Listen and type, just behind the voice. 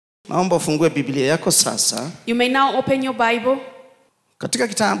Naomba ufungue Biblia yako sasa. You may now open your Bible. Katika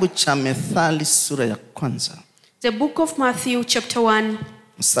kitabu cha Methali sura ya kwanza. The book of Matthew chapter 1.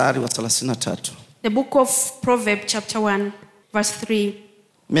 Mstari wa 33. The book of Proverbs chapter 1 verse 3.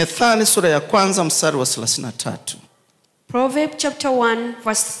 Methali sura ya kwanza mstari wa 33. Proverbs chapter 1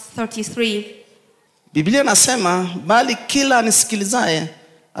 verse 33. Biblia nasema bali kila anisikilizae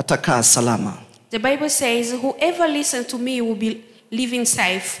atakaa salama. The Bible says whoever listens to me will be living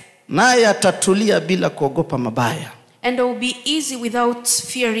safe. Naye atatulia bila kuogopa mabaya. And it will be easy without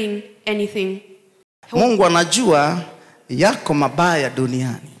fearing anything. Mungu anajua yako mabaya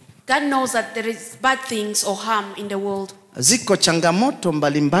duniani. God knows that there is bad things or harm in the world. Ziko changamoto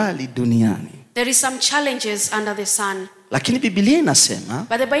mbalimbali duniani. There is some challenges under the sun. Lakini Biblia inasema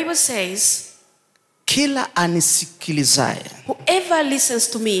But the Bible says kila anisikilizae. whoever listens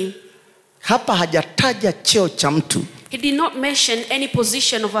to me. Hapa hajataja cheo cha mtu. He did not mention any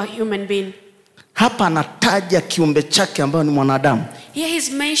position of a human being. Hapa anataja kiumbe chake ambaye ni mwanadamu. Here he's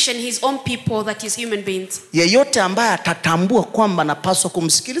mentioned his own people, that is human beings. Yeyote ambaye atatambua kwamba anapaswa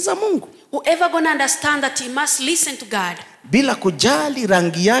kumsikiliza Mungu. Whoever gonna understand that he must listen to God. Bila kujali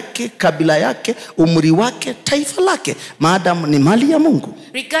rangi yake, kabila yake, umri wake, taifa lake, maadamu ni mali ya Mungu.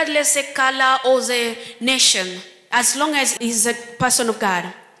 Regardless the color or the nation, as long as he's a person of God.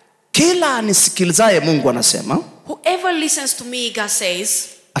 Kila anisikilizaye, Mungu anasema, whoever listens to me, God says,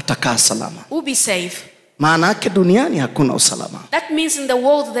 atakaa salama. will be safe. Maana yake duniani hakuna usalama. That means in the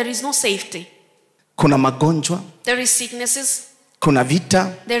world there is no safety. Kuna magonjwa, There is sicknesses, kuna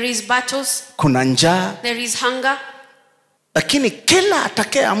vita, there is battles, kuna njaa. there is hunger. Lakini kila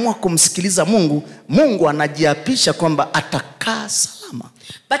atakayeamua kumsikiliza Mungu, Mungu anajiapisha kwamba atakaa salama.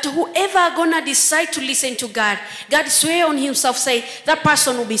 But whoever gonna decide to listen to God, God swear on himself, say that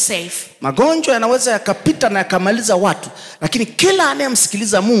person will be safe. Magonjwa yanaweza yakapita na yakamaliza watu, lakini kila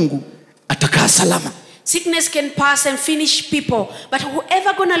anayemsikiliza Mungu atakaa salama. Sickness can pass and finish people, but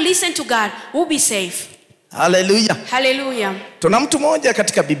whoever gonna listen to God will be safe. Hallelujah. Hallelujah. Tuna mtu mmoja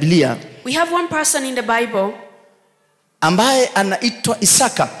katika Biblia We have one person in the Bible ambaye anaitwa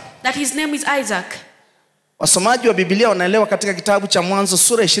Isaka. that his name is Isaac. Wasomaji wa Biblia wanaelewa katika kitabu cha Mwanzo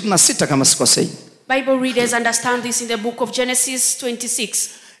sura 26 kama sikosei. Bible readers understand this in the book of Genesis 26.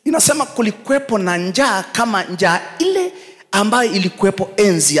 Inasema kulikuwepo na njaa kama njaa ile ambayo ilikuwepo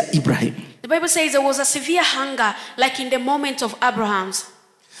enzi ya Ibrahim. The Bible says there was a severe hunger like in the moment of Abraham's.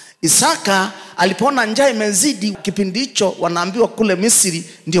 Isaka alipoona njaa imezidi kipindi hicho, wanaambiwa kule Misri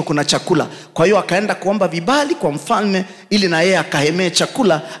ndio kuna chakula. Kwa hiyo akaenda kuomba vibali kwa mfalme ili na yeye akahemee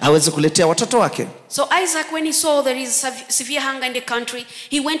chakula aweze kuletea watoto wake. So Isaac, when he saw there is severe hunger in the country,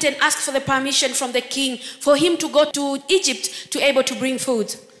 he went and asked for the permission from the king for him to go to Egypt to able to bring food.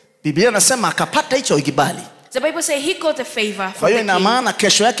 Biblia inasema akapata hicho kibali. The Bible says he got a favor Kwa from hiyo the ina king. maana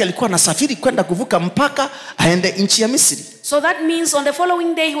kesho yake alikuwa anasafiri kwenda kuvuka mpaka aende nchi ya Misri. So that means on the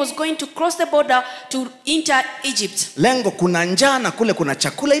following day he was going to cross the border to enter Egypt. Lengo kuna njaa na kule kuna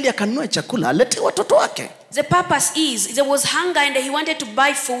chakula, ili akanunue chakula alete watoto wake. The purpose is there was hunger and he wanted to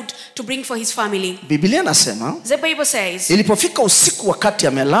buy food to bring for his family. Biblia nasema The Bible says ilipofika usiku wakati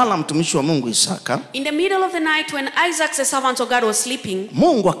amelala mtumishi wa Mungu Isaka, in the middle of the night when Isaac the servant of God was sleeping,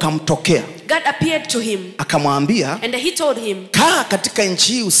 Mungu akamtokea. God appeared to him Akamwambia, and he told him, kaa katika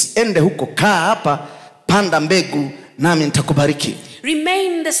nchi hii, usiende huko, kaa hapa, panda mbegu nami nitakubariki.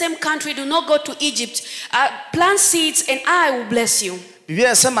 remain in the same country, do not go to Egypt, plant seeds and I will bless you. Biblia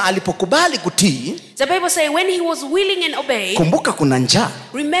inasema alipokubali kutii, The Bible says when he was willing and obeyed, kumbuka kuna njaa,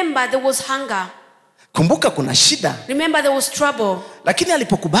 remember there was hunger, kumbuka kuna shida, remember there was trouble, lakini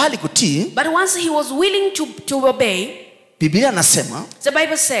alipokubali kutii, but once he was willing to obey, Biblia inasema the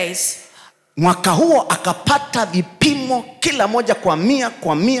Bible says mwaka huo akapata vipimo kila moja kwa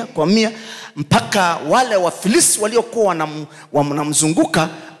 100 mpaka wale Wafilisti waliokuwa wanamzunguka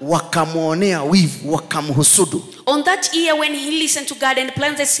wakamuonea wivu, wakamhusudu. on that year when he listened to God and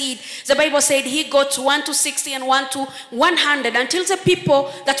planted the seed, the Bible said he got 1 to 60 and 1 to 100 until the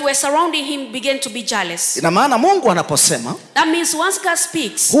people that were surrounding him began to be jealous. Ina maana Mungu anaposema, That means once God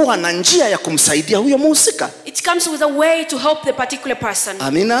speaks, huwa na njia ya kumsaidia huyo mhusika. it comes with a way to help the particular person.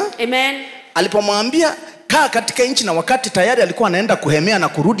 Amina. Amen. Alipomwambia kaa katika nchi, na wakati tayari alikuwa anaenda kuhemea na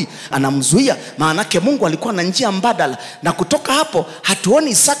kurudi, anamzuia. Maana yake Mungu alikuwa na njia mbadala. Na kutoka hapo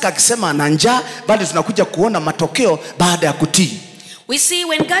hatuoni Isaka akisema ana njaa, bali tunakuja kuona matokeo baada ya kutii. We see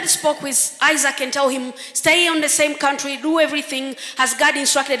when God spoke with Isaac and told him, stay on the same country, do everything as God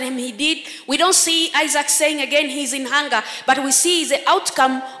instructed him, he did. We don't see Isaac saying again he's in hunger, but we see the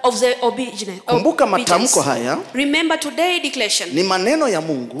outcome of the obedience. Kumbuka matamko haya. Remember today declaration. Ni maneno ya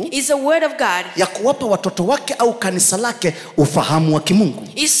Mungu. Is the word of God. Ya kuwapa watoto wake au kanisa lake ufahamu wa kimungu.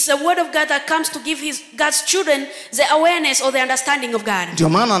 It's the word of God that comes to give God's children the awareness or the understanding of God. Ndio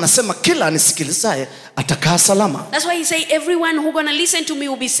maana anasema kila anisikilizae atakaa salama. That's why he say everyone who gonna listen to me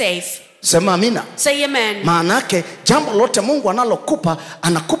will be safe. Sema amina. Say amen. Maana yake jambo lote Mungu analokupa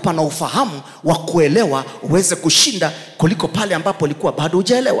anakupa na ufahamu wa kuelewa uweze kushinda kuliko pale ambapo ulikuwa bado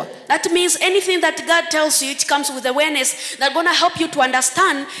hujaelewa. That means anything that God tells you, it comes with awareness that gonna help you to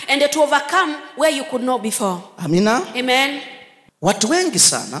understand and to overcome where you could not before. Amina. Amen. Watu wengi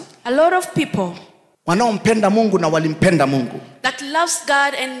sana, a lot of people wanaompenda Mungu na walimpenda Mungu, that loves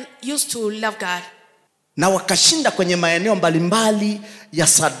God and used to love God, na wakashinda kwenye maeneo mbalimbali ya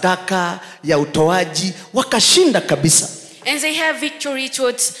sadaka, ya utoaji, wakashinda kabisa. And they have victory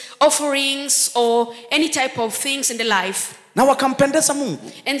towards offerings or any type of things in the life. Na wakampendeza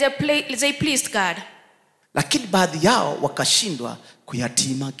Mungu. And they pleased God. Lakini baadhi yao wakashindwa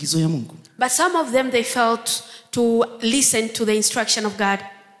kuyatii maagizo ya Mungu. But some of them, they failed to listen to the instruction of God.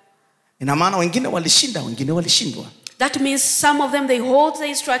 Ina maana wengine walishinda, wengine walishindwa. That means some of them, they hold the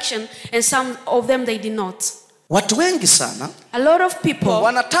instruction and some of them, they did not. Watu wengi sana, a lot of people,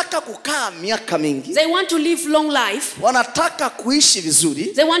 wanataka kukaa miaka mingi, they want to live long life, wanataka kuishi vizuri,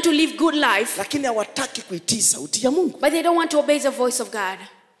 they want to live good life, lakini hawataki kuitii sauti ya Mungu. but they don't want to obey the voice of God.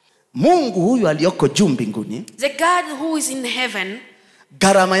 Mungu huyu aliyoko juu mbinguni, The God who is in heaven,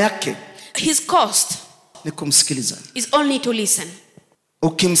 gharama yake, his cost ni kumsikiliza. is only to listen.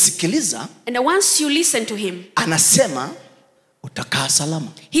 Ukimsikiliza, And once you listen to him, anasema utakaa salama.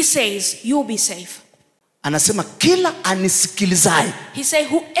 he says you'll be safe. Anasema kila anisikilizae. He say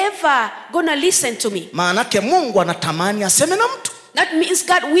whoever gonna listen to me. Maanake Mungu anatamani aseme na mtu. That means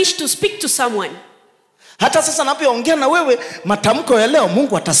God wish to speak to someone. Hata sasa napoongea na wewe, matamko ya leo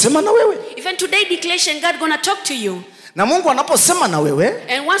Mungu atasema na wewe. Even today declaration, God gonna talk to you. Na Mungu anaposema na wewe,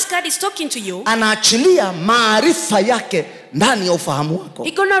 and once God is talking to you, anaachilia maarifa yake ndani ya ufahamu wako.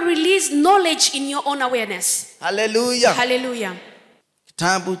 he gonna release knowledge in your own awareness. Hallelujah. Hallelujah.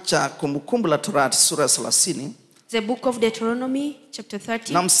 Kitabu cha Kumbukumbu la Torati sura 30. The book of Deuteronomy chapter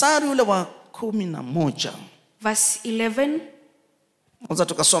 30. Na mstari ule wa 11. Verse 11. Mwanzo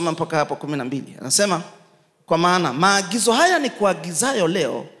tukasoma mpaka hapo 12. Anasema, kwa maana maagizo haya ni kuagizayo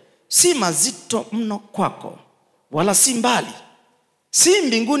leo si mazito mno kwako, wala si mbali, si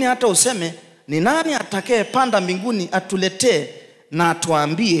mbinguni hata useme ni nani atakayepanda mbinguni atuletee na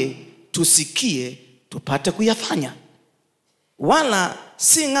atuambie tusikie tupate kuyafanya, wala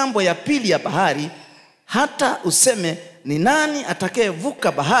si ng'ambo ya pili ya bahari hata useme ni nani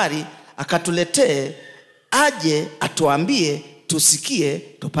atakayevuka bahari akatuletee aje atuambie tusikie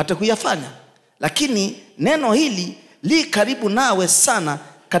tupate kuyafanya. Lakini neno hili li karibu nawe sana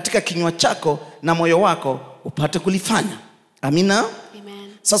katika kinywa chako na moyo wako upate kulifanya. Amina.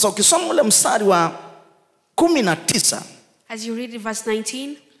 Amen. Sasa ukisoma ule mstari wa 19, as you read verse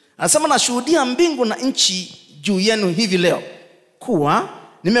 19, anasema nashuhudia mbingu na nchi juu yenu hivi leo kuwa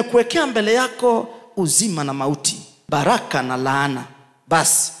nimekuwekea mbele yako uzima na mauti, baraka na laana.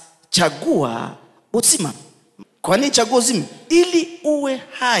 Basi chagua uzima. Kwa nini chagua uzima? Ili uwe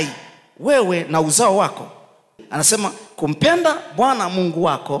hai wewe na uzao wako. Anasema kumpenda Bwana Mungu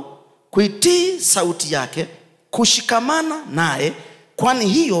wako, kuitii sauti yake, kushikamana naye, kwani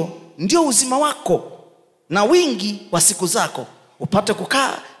hiyo ndio uzima wako na wingi wa siku zako, upate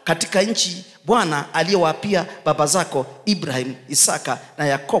kukaa katika nchi Bwana aliyowapia baba zako Ibrahim, Isaka na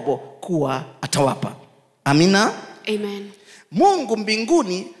Yakobo kuwa atawapa. Amina. Amen. Mungu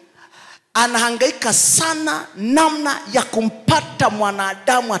mbinguni anahangaika sana namna ya kumpata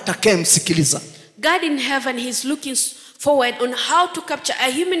mwanadamu atakayemsikiliza. God in heaven, he's looking forward on how to capture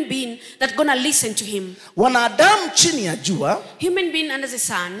a human being that's gonna listen to him. Wanadamu chini ya jua, Human being under the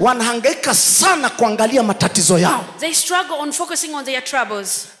sun, wanahangaika sana kuangalia matatizo yao. they struggle on focusing on their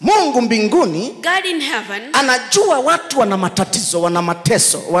troubles. Mungu mbinguni, God in heaven, anajua watu wana matatizo, wana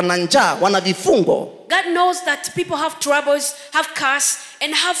mateso, wana njaa, wana vifungo. God knows that people have troubles, have curse,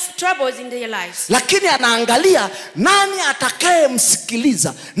 and have troubles in their lives. Lakini anaangalia nani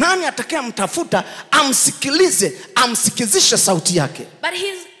atakayemsikiliza, nani atakayemtafuta amsikilize, amsikizishe sauti yake. But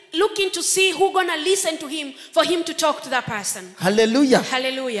he's looking to see who gonna listen to him for him to talk to that person. Hallelujah.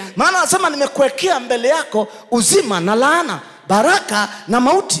 Hallelujah. Maana anasema nimekuwekea mbele yako uzima na laana, baraka na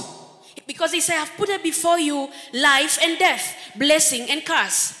mauti. Because he said, I've put it before you life and death, blessing and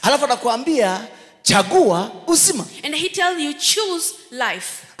curse. Halafu anakuambia chagua uzima. And he tells you, choose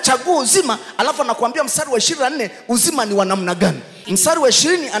life. Chagua uzima, alafu anakuambia mstari wa 24 uzima ni wa namna gani. Mstari wa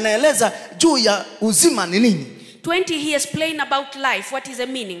 20 anaeleza juu ya uzima ni nini. 20 he explained about life, what is the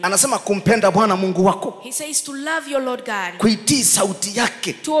meaning. Anasema kumpenda Bwana Mungu wako. He says to love your Lord God. Kuitii sauti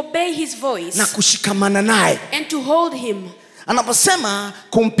yake. To obey his voice. Na kushikamana naye. And to hold him. Anaposema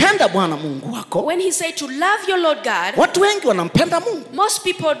kumpenda Bwana Mungu wako, when he said to love your Lord God, watu wengi wanampenda Mungu. Most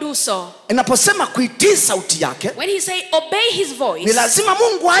people do so. Inaposema kuitii sauti yake, when he say obey his voice, ni lazima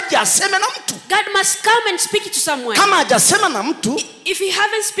Mungu aje aseme na mtu. God must come and speak to someone. Kama hajasema na mtu, if he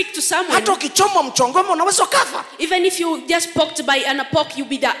haven't speak to someone, hata ukichomwa mchongoma unaweza kufa. Even if you just poked by an pork, you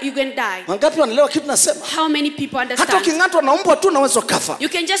can die. Wangapi wanaelewa kitu nasema? How many people understand? Hata uking'atwa na mbu tu unaweza kufa. You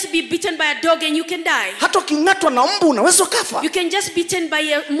can just be bitten by a dog and you can die. Hata uking'atwa na mbu unaweza kufa. You can just be bitten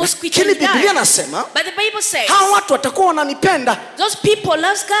by a mosquito and die. Biblia nasema, but the Bible says, hao watu watakuwa wananipenda. Those people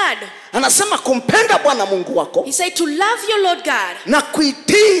loves God. Anasema kumpenda Bwana Mungu wako. He said to love your Lord God. Na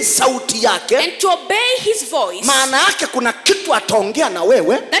kuitii sauti yake. And to obey his voice. Maana yake kuna kitu ataongea na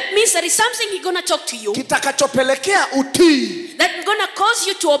wewe. That means there is something he's going to talk to you. Kitakachopelekea utii. That's going to cause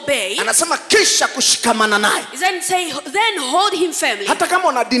you to obey. Anasema kisha kushikamana naye. Then hold him firmly. Hata kama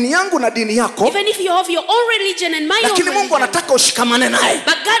una dini yangu na dini yako. Even if you have your own religion and my own religion. Lakini Mungu anataka ushikamane naye.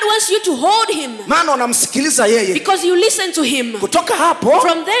 But God wants you to hold him. Maana unamsikiliza yeye. Because you listen to him. Kutoka hapo.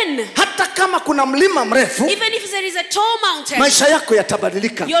 From then. Hata kama kuna mlima mrefu. Even if there is a tall mountain. Maisha yako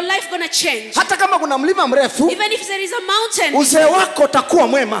yatabadilika. Your life gonna change. Hata kama kuna mlima mrefu. Even if there is a mountain. Uzee wako utakuwa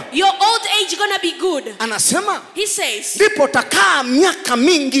mwema. Your old age gonna be good. Anasema. He says. Ndipo utakaa miaka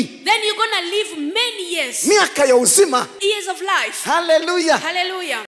mingi. Then you're gonna live many years. Miaka ya uzima. Years of life. Hallelujah. Hallelujah.